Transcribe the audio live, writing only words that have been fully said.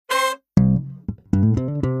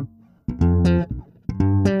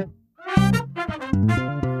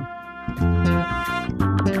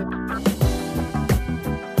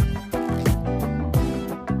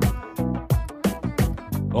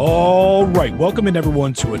Welcoming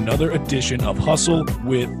everyone to another edition of Hustle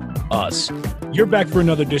with Us. You're back for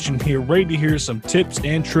another edition here, ready to hear some tips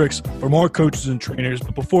and tricks from our coaches and trainers.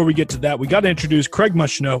 But before we get to that, we got to introduce Craig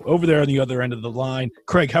Mushno over there on the other end of the line.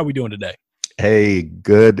 Craig, how are we doing today? Hey,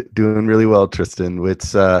 good. Doing really well, Tristan.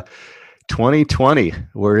 It's 2020.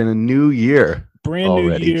 We're in a new year. Brand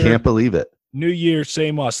already. new year. Can't believe it. New year,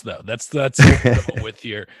 same us though. That's what we're going with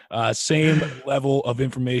here. Same level of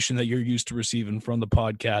information that you're used to receiving from the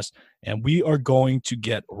podcast, and we are going to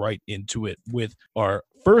get right into it with our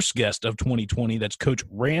first guest of 2020. That's Coach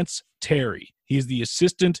Rance Terry. He's the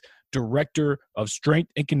assistant director of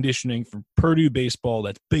strength and conditioning for Purdue baseball.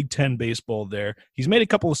 That's Big Ten baseball there. He's made a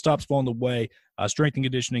couple of stops along the way. Strength and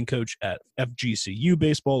conditioning coach at FGCU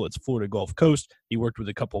baseball. It's Florida Gulf Coast. He worked with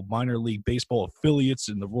a couple of minor league baseball affiliates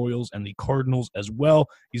in the Royals and the Cardinals as well.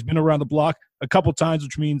 He's been around the block a couple times,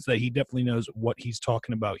 which means that he definitely knows what he's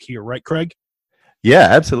talking about here. Right, Craig? Yeah,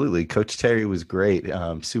 absolutely. Coach Terry was great.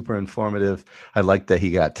 Super informative. I liked that he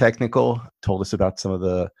got technical, told us about some of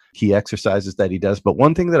the key exercises that he does. But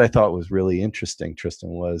one thing that I thought was really interesting, Tristan,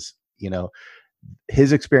 was,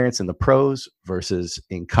 his experience in the pros versus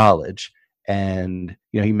in college. And,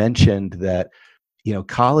 he mentioned that,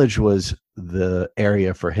 college was the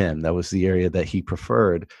area for him. That was the area that he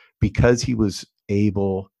preferred because he was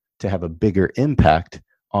able to have a bigger impact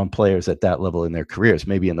on players at that level in their careers.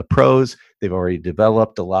 Maybe in the pros, they've already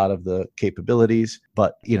developed a lot of the capabilities,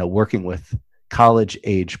 but, working with college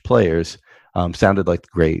age players sounded like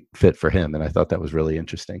a great fit for him. And I thought that was really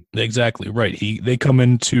interesting. Exactly right. They come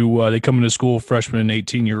into school freshman,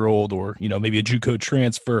 18-year-old, or, maybe a JUCO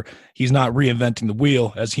transfer. He's not reinventing the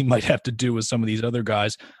wheel as he might have to do with some of these other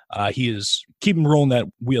guys. He is keeping rolling that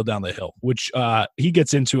wheel down the hill, which he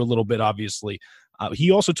gets into a little bit, obviously.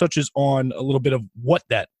 He also touches on a little bit of what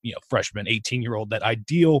that freshman, 18-year-old, that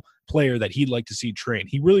ideal player that he'd like to see train.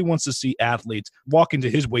 He really wants to see athletes walk into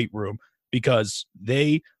his weight room because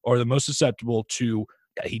they are the most susceptible to,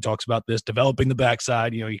 he talks about this, developing the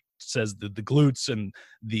backside. He says the glutes and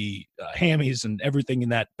the hammies and everything in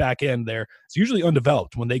that back end there. It's usually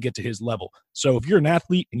undeveloped when they get to his level. So if you're an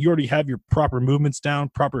athlete and you already have your proper movements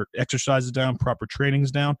down, proper exercises down, proper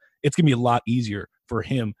trainings down, it's going to be a lot easier for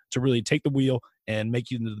him to really take the wheel and make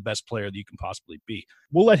you into the best player that you can possibly be.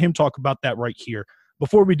 We'll let him talk about that right here.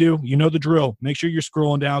 Before we do, you know the drill. Make sure you're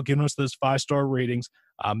scrolling down, giving us those 5-star ratings,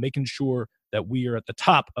 making sure that we are at the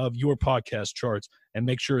top of your podcast charts, and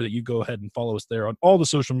make sure that you go ahead and follow us there on all the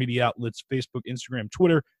social media outlets, Facebook, Instagram,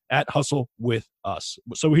 Twitter, at Hustle with Us.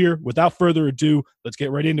 So here, without further ado, let's get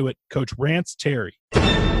right into it. Coach Rance Terry.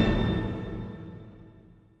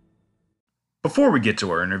 Before we get to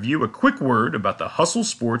our interview, a quick word about the Hustle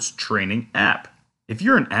Sports Training app. If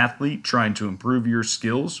you're an athlete trying to improve your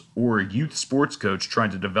skills or a youth sports coach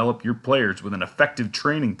trying to develop your players with an effective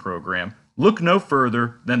training program, look no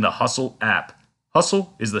further than the Hustle app.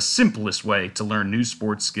 Hustle is the simplest way to learn new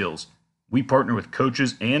sports skills. We partner with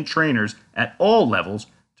coaches and trainers at all levels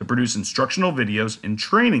to produce instructional videos and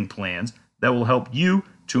training plans that will help you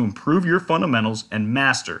to improve your fundamentals and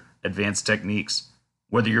master advanced techniques.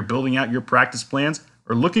 Whether you're building out your practice plans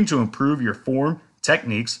or looking to improve your form,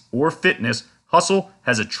 techniques, or fitness, Hustle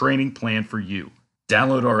has a training plan for you.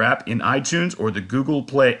 Download our app in iTunes or the Google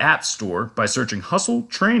Play App Store by searching Hustle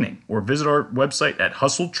Training or visit our website at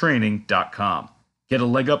hustletraining.com. Get a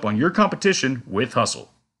leg up on your competition with Hustle.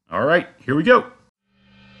 All right, here we go.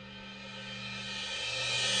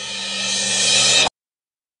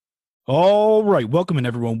 All right, welcome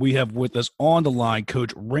everyone. We have with us on the line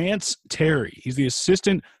Coach Rance Terry. He's the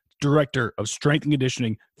assistant director of strength and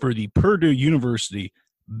conditioning for the Purdue University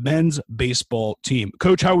men's baseball team.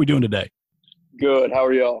 Coach, how are we doing today? Good. How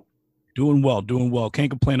are y'all? Doing well. Can't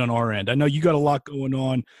complain on our end. I know you got a lot going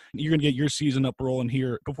on. You're going to get your season up rolling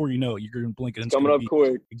here. Before you know it, you're going to blink. It's coming up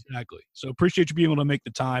quick. Exactly. So appreciate you being able to make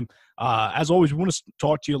the time. As always, we want to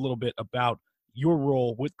talk to you a little bit about your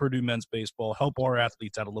role with Purdue men's baseball, help our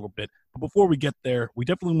athletes out a little bit. But before we get there, we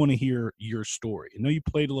definitely want to hear your story. I know you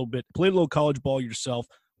played a little college ball yourself.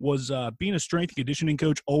 Was being a strength and conditioning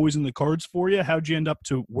coach always in the cards for you? How'd you end up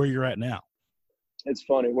to where you're at now? It's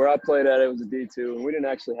funny. Where I played at, it was a D2, and we didn't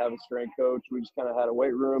actually have a strength coach. We just kind of had a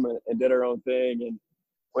weight room and did our own thing. And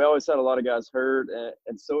we always had a lot of guys hurt.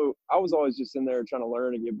 And so I was always just in there trying to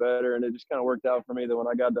learn and get better. And it just kind of worked out for me that when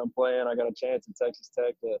I got done playing, I got a chance at Texas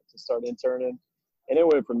Tech to start interning. And it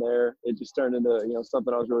went from there. It just turned into,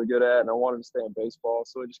 something I was really good at, and I wanted to stay in baseball.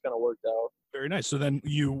 So it just kind of worked out. Very nice. So then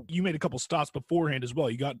you made a couple stops beforehand as well.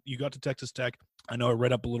 You got to Texas Tech. I know I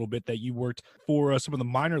read up a little bit that you worked for some of the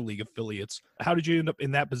minor league affiliates. How did you end up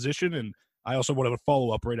in that position? And I also wanted a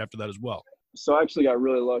follow-up right after that as well. So I actually got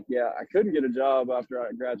really lucky. Yeah, I couldn't get a job after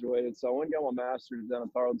I graduated, so I went and got my master's down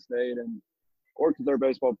at Tarleton State and worked with their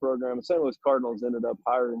baseball program. The St. Louis Cardinals ended up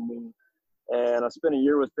hiring me, and I spent a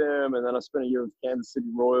year with them, and then I spent a year with Kansas City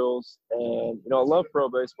Royals. And I love pro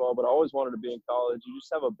baseball, but I always wanted to be in college. You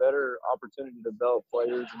just have a better opportunity to develop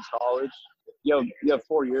players in college. You have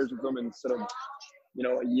 4 years with them instead of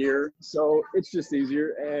a year, so it's just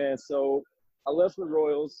easier. And so I left the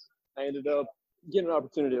Royals. I ended up getting an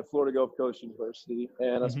opportunity at Florida Gulf Coast University,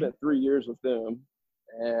 and I spent 3 years with them,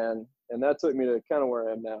 and that took me to kind of where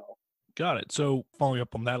I am now. Got it. So following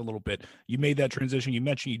up on that a little bit, you made that transition. You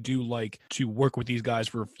mentioned you do like to work with these guys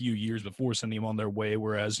for a few years before sending them on their way.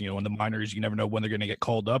 Whereas, in the minors, you never know when they're going to get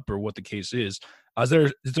called up or what the case is. Is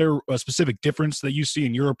there a specific difference that you see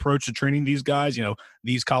in your approach to training these guys?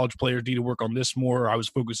 These college players need to work on this more. I was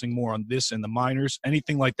focusing more on this in the minors.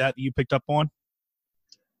 Anything like that you picked up on?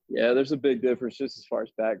 Yeah, there's a big difference just as far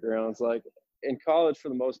as backgrounds. Like in college, for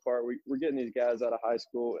the most part, we're getting these guys out of high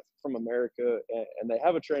school from America, and they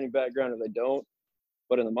have a training background or they don't.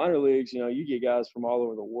 But in the minor leagues, you get guys from all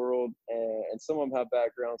over the world, and some of them have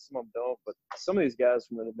backgrounds, some of them don't. But some of these guys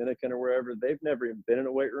from the Dominican or wherever, they've never even been in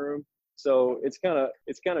a weight room. So it's kind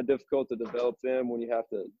of difficult to develop them when you have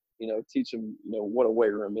to, teach them, what a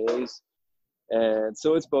weight room is. And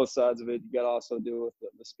so it's both sides of it. You got to also deal with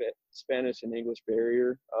the Spanish and English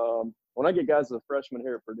barrier. When I get guys as a freshman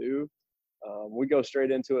here at Purdue, we go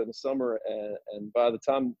straight into it in the summer, and by the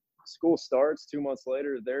time school starts 2 months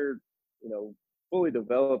later, they're, fully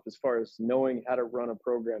developed as far as knowing how to run a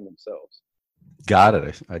program themselves. Got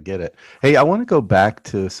it. I get it. Hey, I want to go back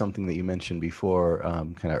to something that you mentioned before,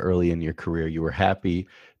 kind of early in your career. You were happy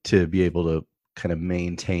to be able to kind of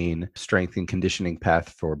maintain strength and conditioning path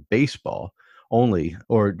for baseball only,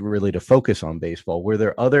 or really to focus on baseball. Were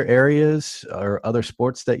there other areas or other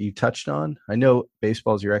sports that you touched on? I know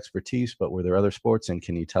baseball is your expertise, but were there other sports? And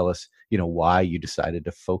can you tell us, why you decided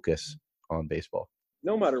to focus on baseball?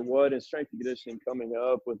 No matter what, in strength and conditioning coming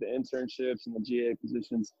up with the internships and the GA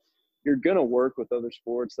positions, you're going to work with other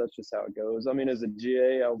sports. That's just how it goes. I mean, as a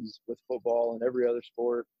GA, I was with football and every other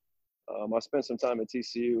sport. I spent some time at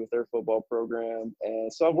TCU with their football program.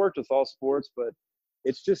 And so I've worked with all sports, but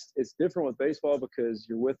it's different with baseball because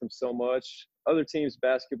you're with them so much. Other teams,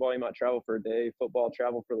 basketball, you might travel for a day, football,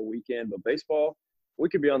 travel for the weekend, but baseball, we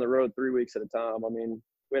could be on the road 3 weeks at a time. I mean,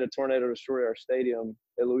 we had a tornado destroy our stadium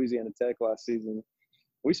at Louisiana Tech last season.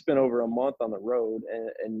 We spent over a month on the road,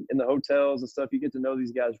 and in the hotels and stuff, you get to know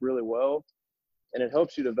these guys really well, and it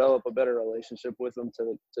helps you develop a better relationship with them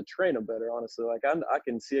to train them better, honestly. Like I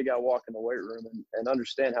can see a guy walk in the weight room and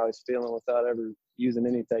understand how he's feeling without ever using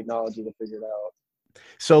any technology to figure it out.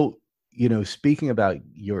 So, speaking about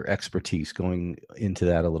your expertise, going into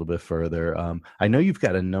that a little bit further, I know you've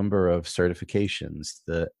got a number of certifications,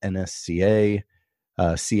 the NSCA,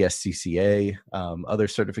 CSCCA, other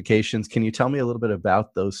certifications. Can you tell me a little bit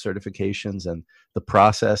about those certifications and the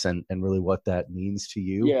process and really what that means to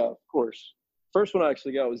you? Yeah, of course. First one I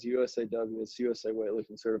actually got was USAW, it's USA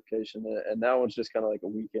Weightlifting Certification, and that one's just kind of like a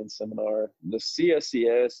weekend seminar. The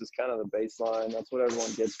CSCS is kind of the baseline. That's what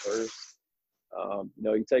everyone gets first.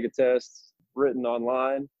 You take a test written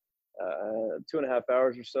online, 2.5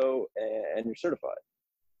 hours or so, and you're certified.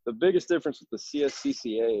 The biggest difference with the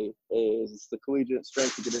CSCCA is it's the Collegiate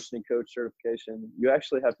Strength and Conditioning Coach certification. You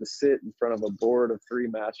actually have to sit in front of a board of 3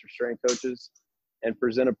 master strength coaches and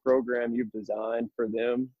present a program you've designed for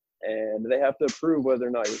them. And they have to approve whether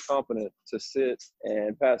or not you're competent to sit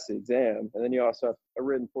and pass the exam. And then you also have a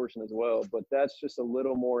written portion as well, but that's just a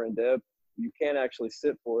little more in depth. You can't actually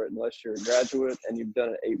sit for it unless you're a graduate and you've done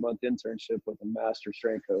an 8-month internship with a master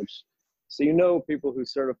strength coach. So people who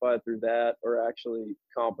certify through that are actually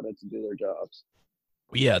competent to do their jobs.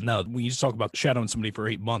 Yeah, no, when you talk about shadowing somebody for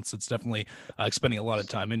 8 months, it's definitely spending a lot of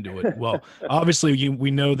time into it. Well, obviously,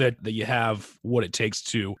 we know that you have what it takes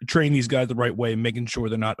to train these guys the right way, making sure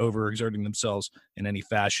they're not overexerting themselves in any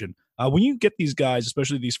fashion. When you get these guys,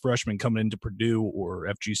 especially these freshmen coming into Purdue or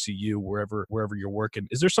FGCU, wherever you're working,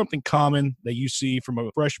 is there something common that you see from a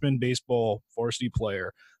freshman baseball varsity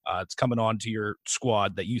player that's coming onto your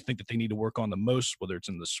squad that you think that they need to work on the most, whether it's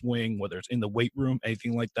in the swing, whether it's in the weight room,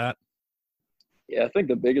 anything like that? Yeah, I think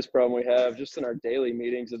the biggest problem we have just in our daily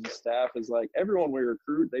meetings of the staff is like everyone we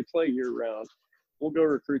recruit, they play year round. We'll go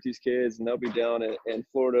recruit these kids and they'll be down in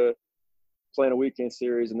Florida playing a weekend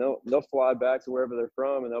series, and they'll fly back to wherever they're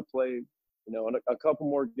from and they'll play, a couple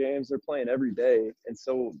more games. They're playing every day. And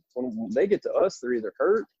so when they get to us, they're either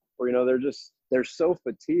hurt or, they're so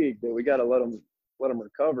fatigued that we got to let them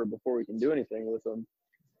recover before we can do anything with them.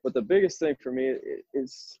 But the biggest thing for me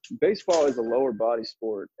is baseball is a lower body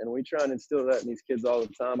sport, and we try and instill that in these kids all the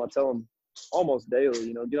time. I tell them almost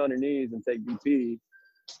daily, get on your knees and take BP,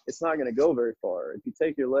 it's not going to go very far. If you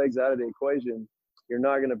take your legs out of the equation, you're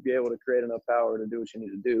not going to be able to create enough power to do what you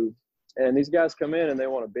need to do. And these guys come in and they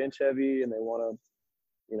want to bench heavy and they want to,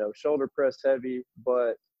 shoulder press heavy,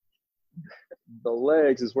 but the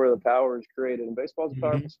legs is where the power is created. And baseball's a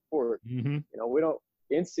powerful sport.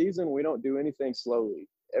 In season, we don't do anything slowly.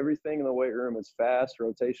 Everything in the weight room is fast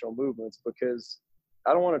rotational movements because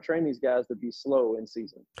I don't want to train these guys to be slow in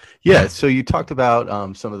season. Yeah. So you talked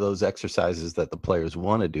about some of those exercises that the players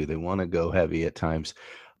want to do. They want to go heavy at times.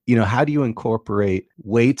 How do you incorporate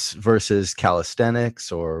weights versus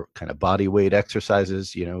calisthenics or kind of body weight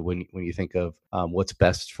exercises? When you think of what's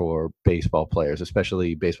best for baseball players,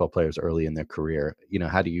 especially baseball players early in their career,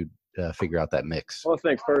 how do you figure out that mix? Well, I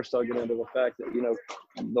think first I'll get into the fact that,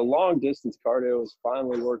 the long distance cardio is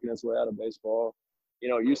finally working its way out of baseball.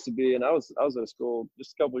 It used to be, and I was at a school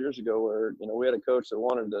just a couple of years ago where, we had a coach that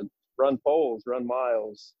wanted to run poles, run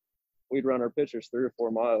miles. We'd run our pitchers 3 or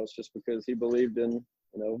 4 miles just because he believed in,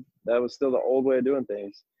 that was still the old way of doing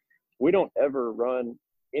things. We don't ever run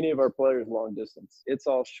any of our players long distance. It's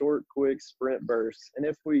all short, quick sprint bursts. And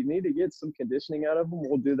if we need to get some conditioning out of them,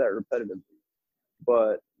 we'll do that repetitively.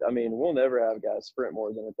 But, we'll never have guys sprint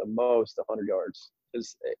more than at the most 100 yards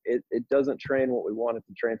because it doesn't train what we want it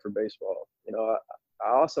to train for baseball. I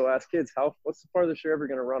also ask kids, what's the farthest you're ever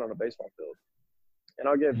going to run on a baseball field? And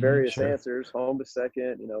I'll get various answers, home to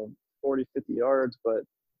second, 40, 50 yards, but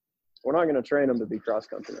we're not going to train them to be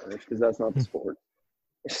cross-country runners because that's not the sport.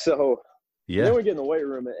 So then we get in the weight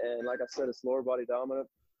room, and like I said, it's lower body dominant.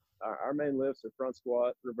 Our main lifts are front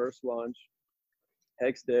squat, reverse lunge,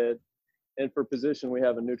 hex dead, and for position, we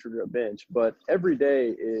have a neutral grip bench. But every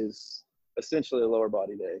day is essentially a lower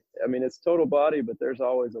body day. It's total body, but there's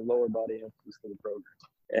always a lower body emphasis to the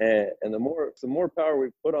program. And the more power we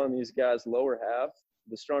put on these guys' lower half,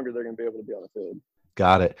 the stronger they're going to be able to be on the field.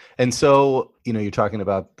 Got it. And so, you're talking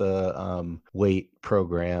about the weight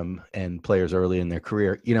program and players early in their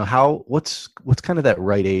career. What's kind of that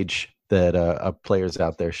right age that players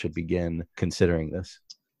out there should begin considering this?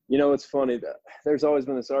 It's funny that there's always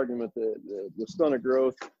been this argument that you'll stunt the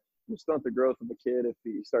growth of a kid if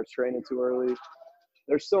he starts training too early.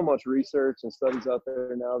 There's so much research and studies out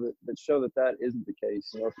there now that show that isn't the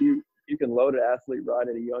case. If you can load an athlete right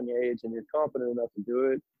at a young age and you're confident enough to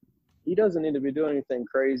do it, he doesn't need to be doing anything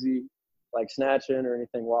crazy like snatching or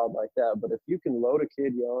anything wild like that. But if you can load a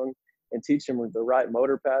kid young and teach him the right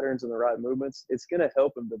motor patterns and the right movements, it's going to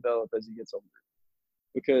help him develop as he gets older.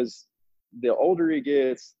 Because the older he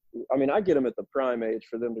gets, I get them at the prime age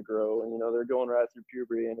for them to grow, and they're going right through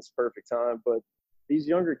puberty and it's perfect time. But these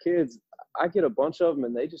younger kids, I get a bunch of them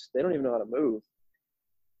and they don't even know how to move.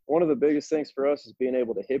 One of the biggest things for us is being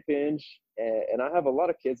able to hip hinge, and I have a lot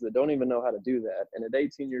of kids that don't even know how to do that. And at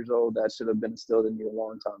 18 years old, that should have been instilled in me a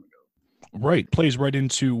long time ago. Right. Plays right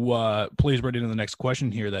into the next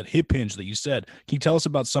question here, that hip hinge that you said. Can you tell us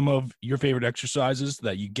about some of your favorite exercises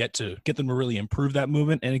that you get them to really improve that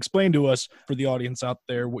movement, and explain to us, for the audience out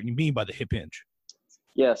there, what you mean by the hip hinge?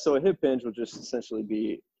 Yeah. So a hip hinge would just essentially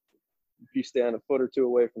be, if you stand a foot or two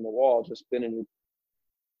away from the wall, just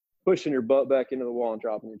pushing your butt back into the wall and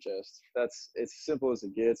dropping your chest. It's as simple as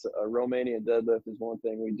it gets. A Romanian deadlift is one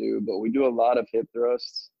thing we do, but we do a lot of hip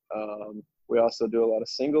thrusts. We also do a lot of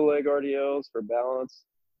single leg RDLs for balance,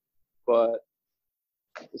 but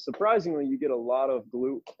surprisingly, you get a lot of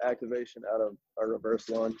glute activation out of a reverse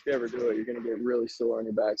lunge. If you ever do it, you're going to get really sore on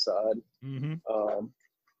your backside.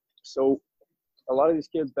 So a lot of these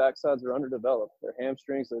kids' backsides are underdeveloped. Their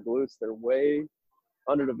hamstrings, their glutes, they're way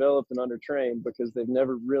underdeveloped and undertrained because they've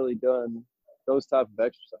never really done those type of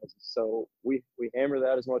exercises. So we hammer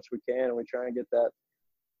that as much as we can, and we try and get that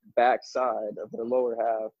backside of their lower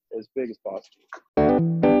half as big as possible.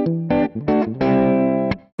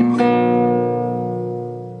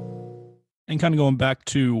 And kind of going back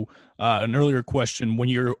to an earlier question, when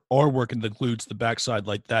you are working the glutes, the backside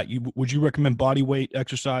like that, would you recommend body weight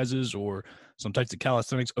exercises or some types of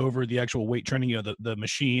calisthenics over the actual weight training, the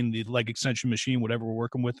machine, the leg extension machine, whatever we're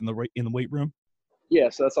working with in the weight room? Yeah,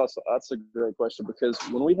 so that's a great question, because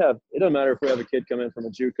when it doesn't matter if we have a kid come in from a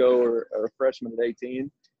JUCO or a freshman at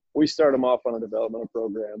 18, we start them off on a developmental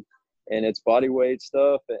program, and it's body weight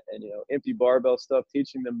stuff and empty barbell stuff,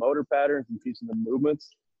 teaching them motor patterns and teaching them movements.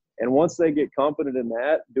 And once they get confident in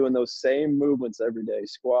that, doing those same movements every day,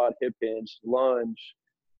 squat, hip hinge, lunge,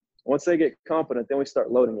 once they get confident, then we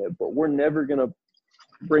start loading it. But we're never going to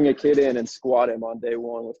bring a kid in and squat him on day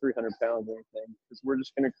one with 300 pounds or anything, because we're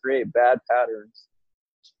just going to create bad patterns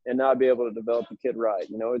and not be able to develop the kid right.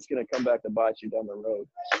 It's going to come back to bite you down the road.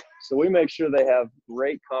 So we make sure they have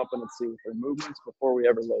great competency with their movements before we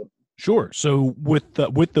ever load them. Sure. So with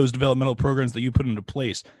those developmental programs that you put into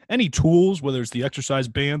place, any tools, whether it's the exercise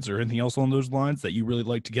bands or anything else along those lines, that you really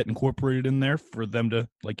like to get incorporated in there for them to,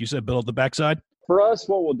 like you said, build up the backside? For us,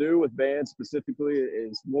 what we'll do with bands specifically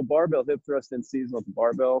is we'll barbell hip thrust in season with the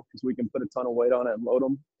barbell because we can put a ton of weight on it and load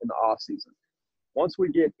them in the off season. Once we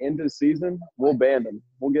get into the season, we'll band them.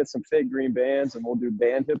 We'll get some fake green bands and we'll do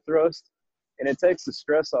band hip thrust. And it takes the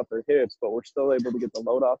stress off their hips, but we're still able to get the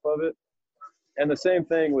load off of it. And the same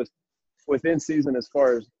thing within season as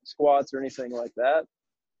far as squats or anything like that,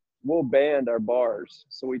 we'll band our bars.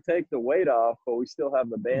 So we take the weight off, but we still have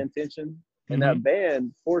the band tension. And that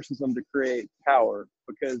band forces them to create power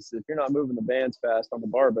because if you're not moving the bands fast on the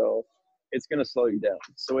barbell, it's going to slow you down.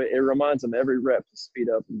 So it reminds them every rep to speed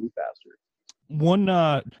up and be faster.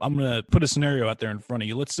 I'm going to put a scenario out there in front of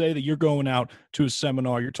you. Let's say that you're going out to a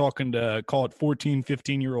seminar. You're talking to, call it 14,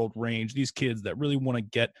 15-year-old range, these kids that really want to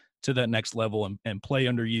get to that next level and play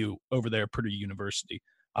under you over there at Purdue University.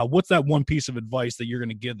 What's that one piece of advice that you're going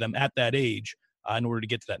to give them at that age in order to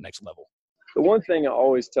get to that next level? The one thing I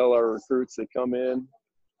always tell our recruits that come in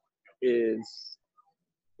is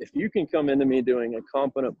if you can come into me doing a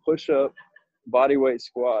competent push-up, bodyweight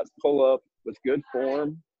squat, pull-up with good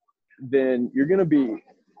form, then you're going to be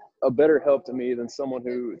a better help to me than someone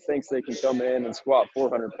who thinks they can come in and squat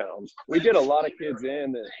 400 pounds. We get a lot of kids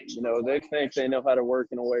in that, they think they know how to work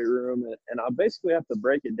in a weight room, and I basically have to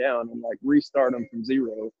break it down and restart them from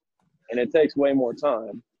zero. And it takes way more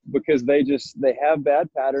time because they have bad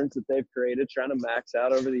patterns that they've created trying to max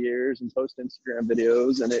out over the years and post Instagram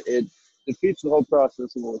videos, and it defeats the whole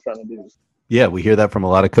process of what we're trying to do. Yeah, we hear that from a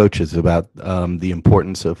lot of coaches about the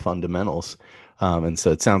importance of fundamentals. And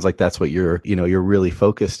so it sounds like that's what you're really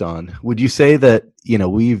focused on. Would you say that,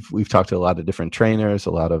 we've talked to a lot of different trainers,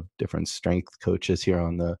 a lot of different strength coaches here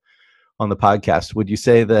on the podcast. Would you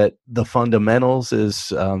say that the fundamentals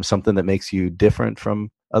is something that makes you different from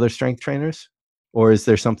other strength trainers? Or is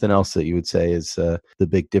there something else that you would say is the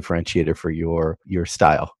big differentiator for your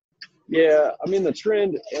style? Yeah, I mean, the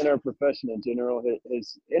trend in our profession in general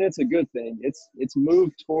is, and it's a good thing, it's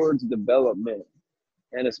moved towards development.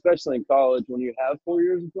 And especially in college, when you have 4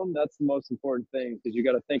 years with them, that's the most important thing because you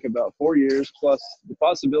got to think about 4 years plus the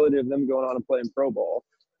possibility of them going on and playing pro ball.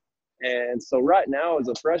 And so right now as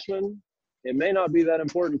a freshman, it may not be that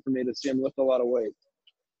important for me to see them lift a lot of weight.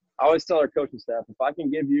 I always tell our coaching staff, if I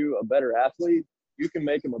can give you a better athlete, you can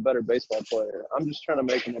make him a better baseball player. I'm just trying to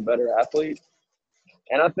make him a better athlete.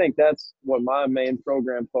 And I think that's what my main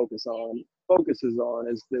program focuses on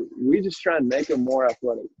is that we just try and make them more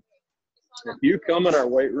athletic. If you come in our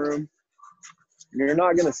weight room, you're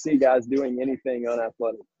not going to see guys doing anything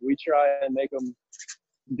unathletic. We try and make them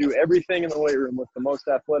do everything in the weight room with the most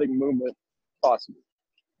athletic movement possible.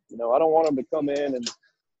 I don't want them to come in and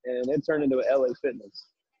it turn into an LA Fitness.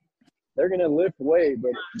 They're going to lift weight,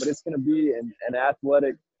 but it's going to be in an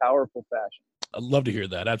athletic, powerful fashion. I'd love to hear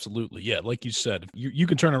that. Absolutely. Yeah. Like you said, you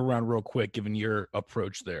can turn it around real quick given your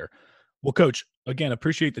approach there. Well, Coach, again,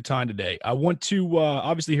 appreciate the time today. I want to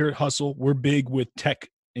obviously here at Hustle, we're big with tech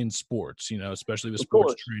in sports, especially with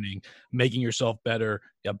sports training, making yourself better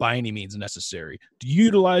by any means necessary. Do you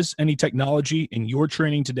utilize any technology in your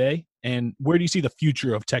training today? And where do you see the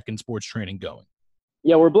future of tech and sports training going?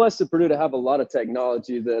 Yeah, we're blessed at Purdue to have a lot of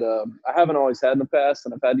technology that I haven't always had in the past,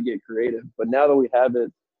 and I've had to get creative. But now that we have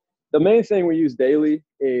it, the main thing we use daily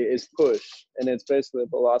is push, and it's basically a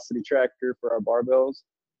velocity tracker for our barbells.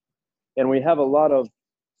 And we have a lot of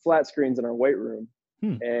flat screens in our weight room.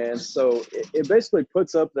 And so it basically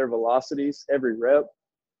puts up their velocities every rep,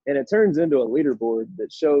 and it turns into a leaderboard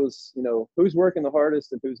that shows, who's working the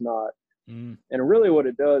hardest and who's not. And really what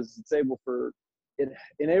it does, it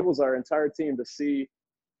enables our entire team to see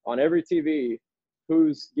on every TV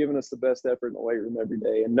who's giving us the best effort in the weight room every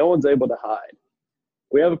day, and no one's able to hide.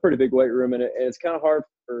 We have a pretty big weight room, and it's kind of hard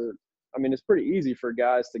it's pretty easy for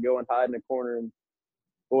guys to go and hide in a corner.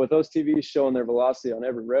 But with those TVs showing their velocity on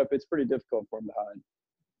every rep, it's pretty difficult for them to hide.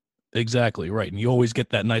 Exactly right. And you always get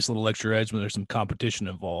that nice little extra edge when there's some competition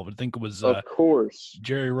involved. I think it was of course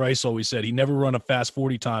Jerry Rice always said he never run a fast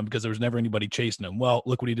 40 time because there was never anybody chasing him. Well,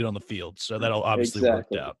 look what he did on the field. So that obviously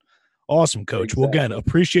worked out. Awesome, Coach. Well, again,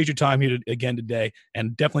 appreciate your time here again today,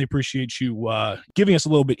 and definitely appreciate you giving us a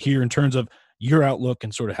little bit here in terms of your outlook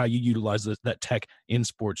and sort of how you utilize that tech in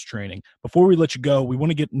sports training. Before we let you go, we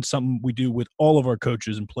want to get into something we do with all of our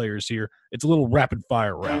coaches and players here. It's a little rapid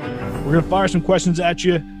fire round. We're going to fire some questions at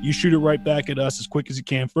you. You shoot it right back at us as quick as you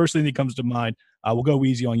can. First thing that comes to mind, we'll go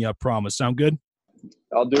easy on you, I promise. Sound good?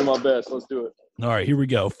 I'll do my best. Let's do it. All right, here we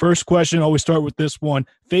go. First question, always start with this one.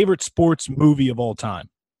 Favorite sports movie of all time?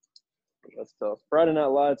 That's tough. Friday Night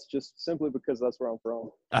Lights, just simply because that's where I'm from.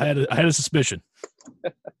 I had a suspicion.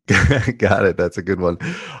 Got it. That's a good one.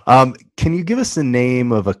 Can you give us the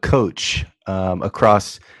name of a coach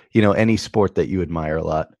across, any sport that you admire a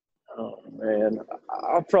lot? Oh man,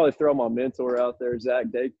 I'll probably throw my mentor out there, Zach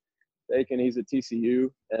Dakin. He's at TCU,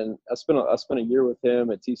 and I spent a year with him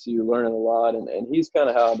at TCU learning a lot, and he's kind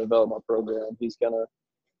of how I developed my program. He's kind of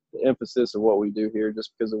the emphasis of what we do here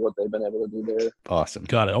just because of what they've been able to do there. Awesome.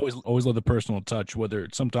 Got it. Always love the personal touch, whether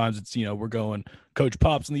sometimes it's, we're going Coach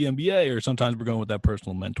Pops in the NBA, or sometimes we're going with that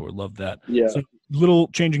personal mentor. Love that. Yeah. So little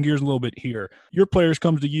changing gears a little bit here. Your players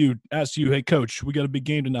comes to you, asks you, hey, Coach, we got a big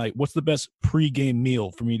game tonight. What's the best pregame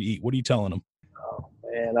meal for me to eat? What are you telling them? Oh,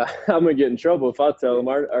 man, I'm going to get in trouble if I tell them.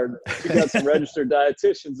 We got some registered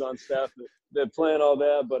dietitians on staff that plan all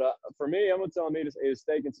that. But for me, I'm going to tell them eat a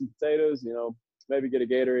steak and some potatoes, maybe get a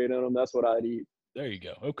Gatorade in them. That's what I'd eat. There you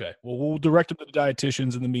go. Okay. Well, we'll direct them to the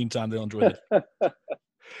dietitians. In the meantime, they'll enjoy it.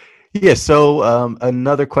 Yeah. So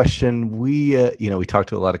another question, we talk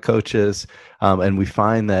to a lot of coaches and we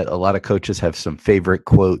find that a lot of coaches have some favorite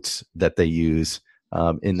quotes that they use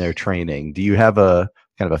in their training. Do you have a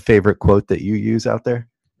kind of a favorite quote that you use out there?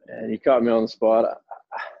 And you caught me on the spot.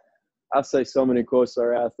 I say so many quotes to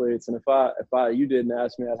our athletes, and if you didn't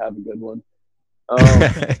ask me, I'd have a good one.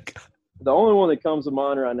 The only one that comes to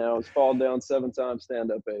mind right now is fall down 7 times,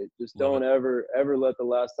 stand up 8. Just don't ever let the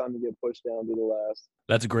last time you get pushed down be the last.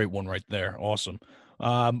 That's a great one right there. Awesome.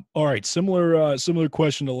 All right. Similar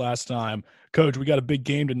question to last time. Coach, we got a big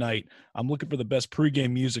game tonight. I'm looking for the best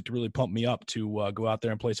pregame music to really pump me up to go out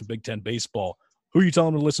there and play some Big Ten baseball. Who are you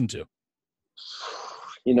telling them to listen to?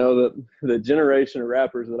 The generation of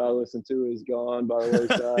rappers that I listen to is gone by the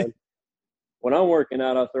wayside. When I'm working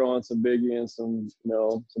out, I throw on some Biggie and some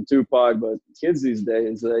Tupac. But kids these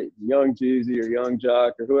days, Young Jeezy or Young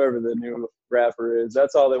Jock or whoever the new rapper is,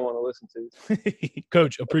 that's all they want to listen to.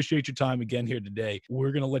 Coach, appreciate your time again here today.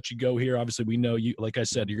 We're going to let you go here. Obviously, we know you, like I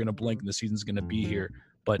said, you're going to blink and the season's going to be here.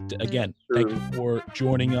 But again, Thank you for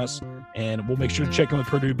joining us. And we'll make sure to check in with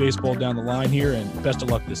Purdue baseball down the line here. And best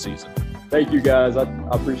of luck this season. Thank you, guys. I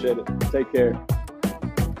appreciate it. Take care.